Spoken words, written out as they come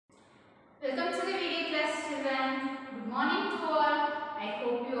children. Good morning to all. I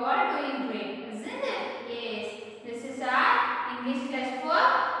hope you are doing great, isn't it? Yes. This is our English class for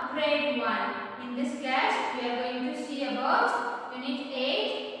grade 1. In this class, we are going to see about Unit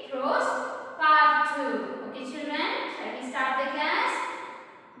 8, Prose, Part 2. Okay, children, shall we start the class?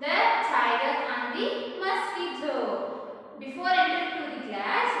 The tiger and the mosquito. Before entering to the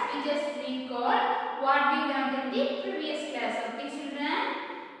class, we just recall what we learned in the previous class. Okay, children?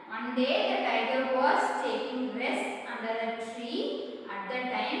 One day the tiger was taking rest under a tree. At that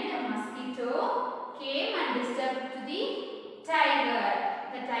time the mosquito came and disturbed to the tiger.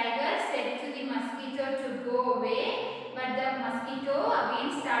 The tiger said to the mosquito to go away, but the mosquito again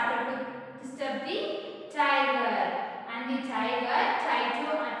started to disturb the tiger. And the tiger tried to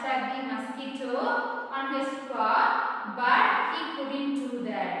attack the mosquito on his paw, but he couldn't do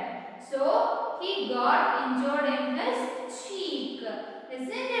that. So he got injured in his cheek. Isn't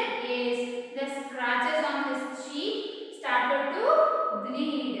it? Yes. The scratches on his cheek started to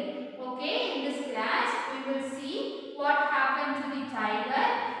bleed. Okay, in this class we will see what happened to the tiger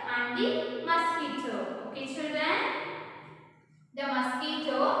and the mosquito. Okay, children? The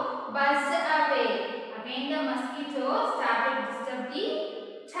mosquito buzzed away. Again the mosquito started to disturb the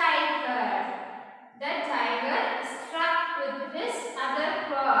tiger. The tiger struck with his other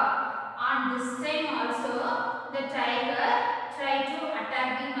paw. And this time also the tiger tried to attack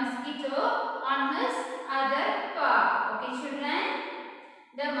the mosquito on his other paw. Okay, children?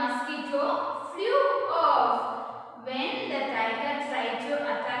 The mosquito flew off. When the tiger tried to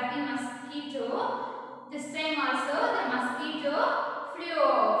attack the mosquito, this time also the mosquito flew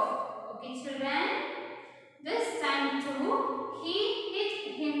off. Okay, children? This time too, he hit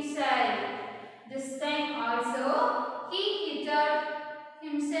himself. This time also, he hit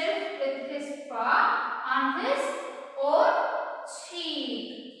himself with his paw on his own cheek.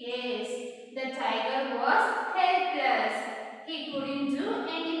 Yes, the tiger was helpless. He couldn't do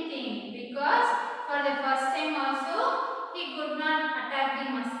anything because for the first time also, he could not attack the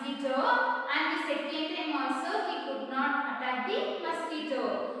mosquito, and the second time also, he could not attack the mosquito.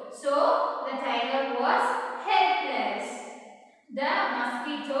 So, the tiger was helpless. The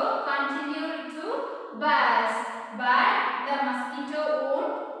mosquito continued to buzz, but the mosquito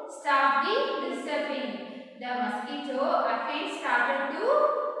won't stop the disturbing. The mosquito again started to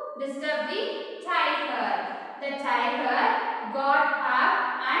disturb the tiger. The tiger got up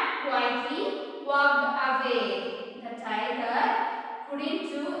and quietly walked away. The tiger couldn't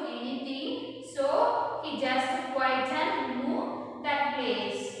do anything, so he just quietly moved that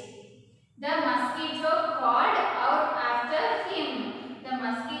place. The mosquito called out after him. The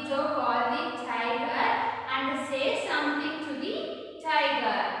mosquito called the tiger and said something to the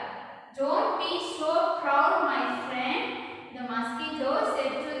tiger. "Don't be so proud, my friend." The mosquito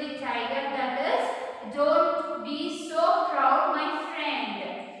said to the tiger, that is, "Don't be so proud, my friend.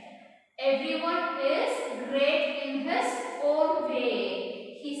 Everyone is great in his own way."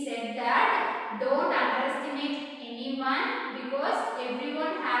 He said that don't underestimate anyone because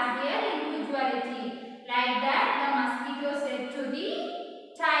everyone has their individuality. Like that the mosquito said to the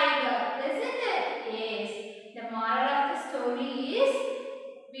tiger. Isn't it? Yes. The moral of the story is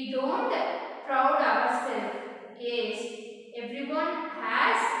we don't proud ourselves. Yes. Everyone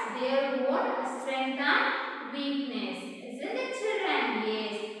has their own strength and weakness. Isn't it, children?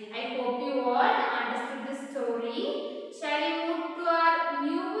 Yes. I hope you all understood the story. Shall we move to our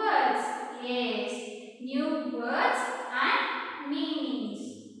new words? Yes. New words and meanings.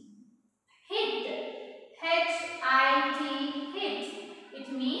 Hit. H-I-T. Hit. It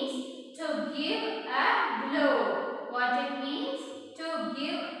means to give a blow. What it means? To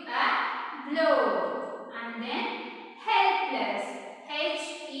give a blow. And then helpless.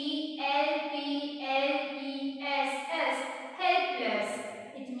 H-E-L-P-L-E-S-S.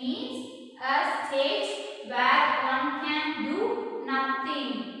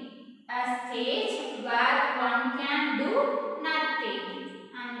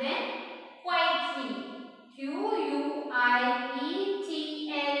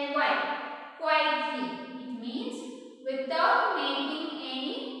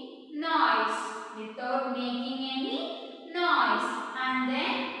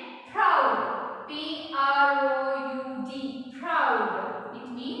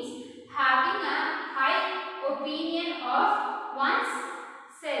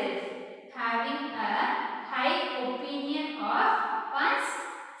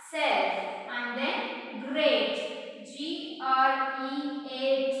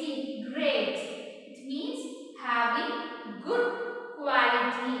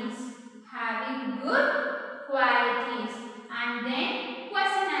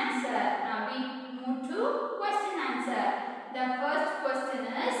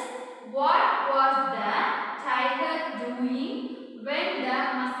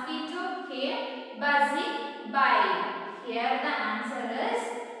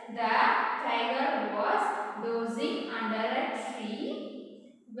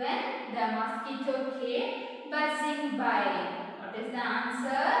 mosquito came buzzing by. What is the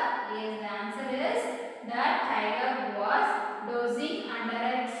answer? Yes, the answer is the tiger was dozing under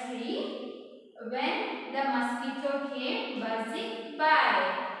a tree when the mosquito came buzzing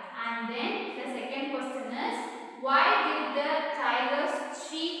by. And then the second question is, why did the tiger's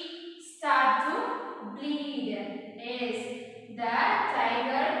cheek start to bleed? Yes, the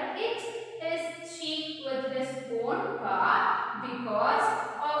tiger hit his cheek with his own paw because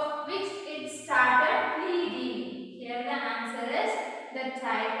of which it started bleeding. Here the answer is, the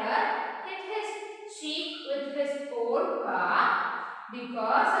tiger hit his cheek with his own paw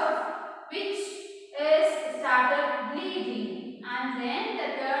because of which is started bleeding. And then the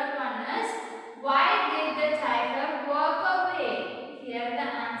third one is, why did the tiger walk away? Here the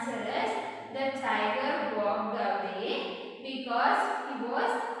answer is, the tiger walked away because he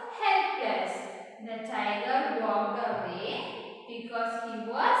was helpless. The tiger walked away because he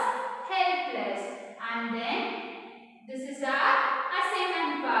was helpless. And then this is our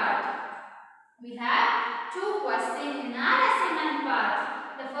assignment part. We have two questions in our assignment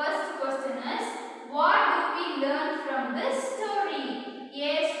part. The first question is, what do we learn from this story?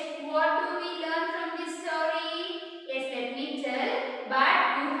 Yes, what do we learn from this story? Yes, let me tell, but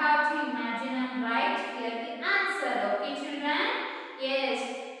you have to imagine and write here the answer. Okay, children?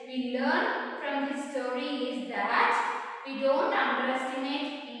 Yes, we learn from this story is that we don't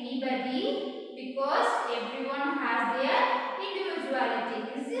underestimate anybody because everyone has their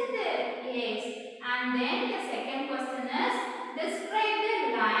individuality, isn't it? Yes. And then the second question is, describe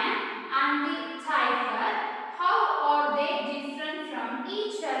the lion and the tiger. How are they different from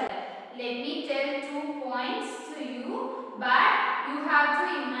each other? Let me tell 2 points to you, but you have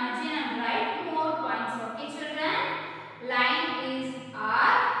to imagine